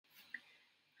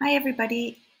Hi,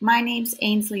 everybody. My name's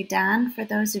Ainsley Dan. For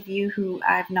those of you who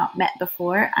I've not met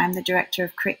before, I'm the Director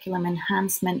of Curriculum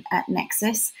Enhancement at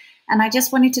Nexus. And I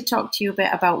just wanted to talk to you a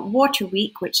bit about Water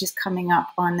Week, which is coming up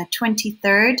on the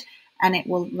 23rd, and it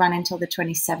will run until the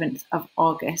 27th of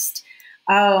August.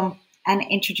 And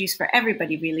introduce for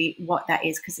everybody, really, what that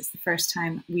is, because it's the first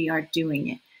time we are doing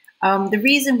it. The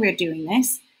reason we're doing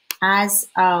this, as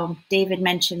David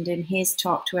mentioned in his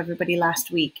talk to everybody last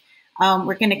week,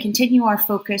 we're going to continue our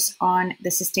focus on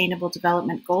the Sustainable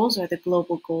Development Goals, or the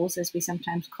global goals, as we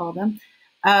sometimes call them,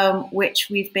 which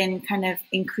we've been kind of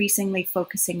increasingly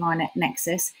focusing on at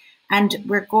Nexus. And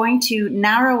we're going to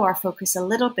narrow our focus a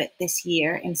little bit this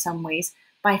year in some ways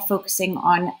by focusing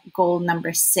on goal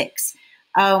number 6.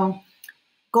 Goal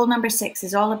number 6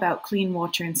 is all about clean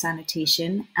water and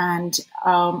sanitation, and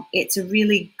it's a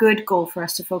really good goal for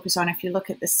us to focus on. If you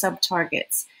look at the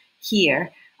sub-targets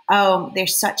here,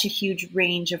 there's such a huge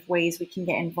range of ways we can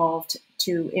get involved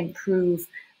to improve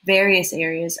various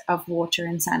areas of water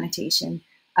and sanitation,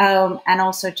 and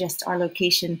also just our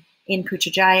location in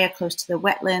Putrajaya, close to the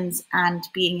wetlands, and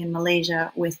being in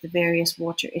Malaysia with the various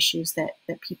water issues that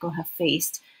people have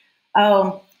faced.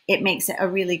 It makes it a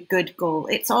really good goal.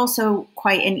 It's also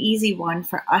quite an easy one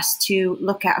for us to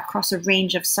look at across a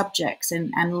range of subjects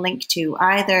and link to,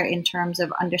 either in terms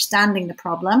of understanding the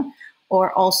problem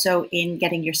or also in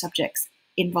getting your subjects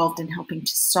involved in helping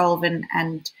to solve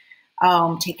and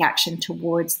take action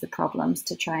towards the problems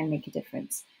to try and make a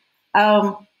difference.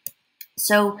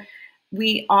 So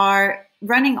we are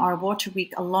running our Water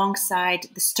Week alongside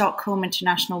the Stockholm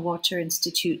International Water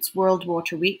Institute's World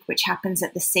Water Week, which happens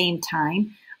at the same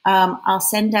time. I'll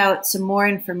send out some more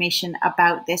information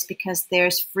about this because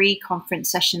there's free conference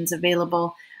sessions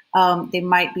available.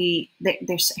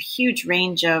 There's a huge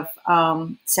range of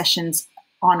sessions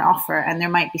on offer, and there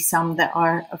might be some that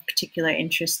are of particular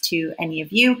interest to any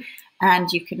of you,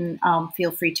 and you can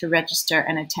feel free to register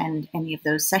and attend any of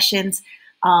those sessions.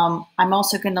 I'm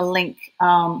also going to link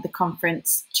the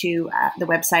conference to the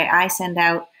website I send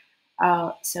out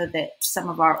so that some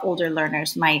of our older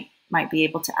learners might be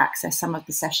able to access some of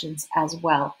the sessions as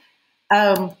well.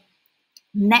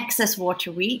 Nexus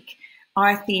Water Week,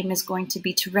 our theme is going to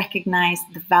be to recognize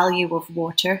the value of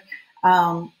water.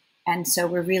 And so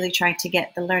we're really trying to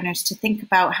get the learners to think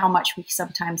about how much we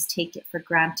sometimes take it for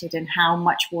granted and how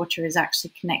much water is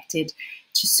actually connected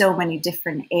to so many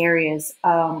different areas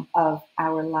of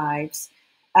our lives.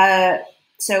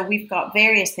 So we've got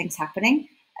various things happening.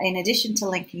 In addition to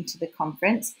linking to the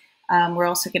conference, we're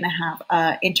also going to have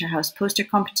an inter-house poster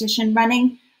competition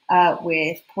running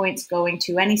with points going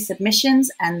to any submissions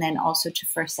and then also to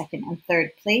first, second, and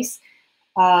third place.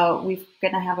 We're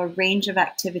going to have a range of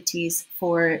activities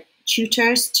for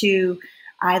tutors to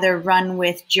either run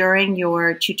with during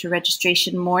your tutor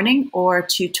registration morning or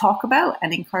to talk about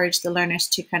and encourage the learners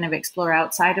to kind of explore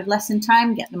outside of lesson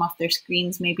time, get them off their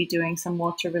screens, maybe doing some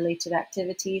water-related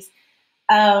activities.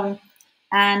 And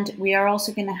we are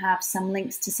also going to have some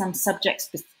links to some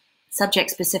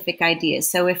subject-specific ideas.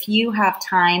 So if you have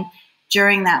time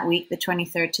during that week, the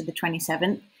 23rd to the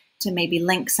 27th, to maybe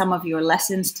link some of your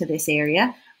lessons to this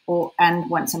area and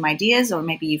want some ideas, or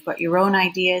maybe you've got your own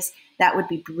ideas, that would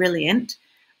be brilliant.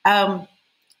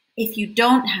 If you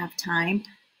don't have time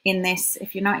in this,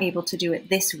 if you're not able to do it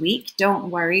this week, don't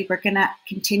worry. We're going to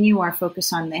continue our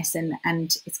focus on this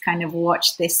and it's kind of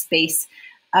watch this space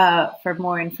for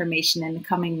more information in the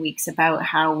coming weeks about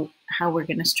how we're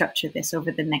going to structure this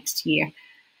over the next year.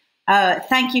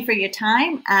 Thank you for your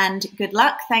time and good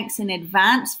luck. Thanks in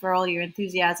advance for all your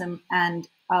enthusiasm and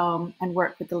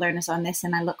work with the learners on this.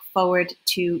 And I look forward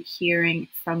to hearing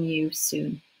from you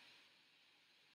soon.